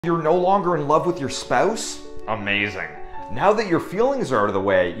You're no longer in love with your spouse? Amazing. Now that your feelings are out of the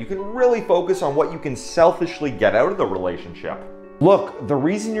way, you can really focus on what you can selfishly get out of the relationship. Look, the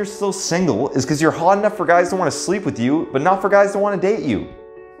reason you're still single is because you're hot enough for guys to want to sleep with you, but not for guys to want to date you.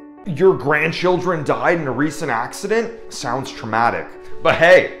 Your grandchildren died in a recent accident? Sounds traumatic. But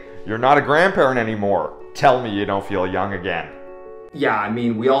hey, you're not a grandparent anymore. Tell me you don't feel young again. Yeah, I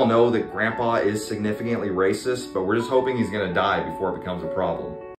mean, we all know that Grandpa is significantly racist, but we're just hoping he's gonna die before it becomes a problem.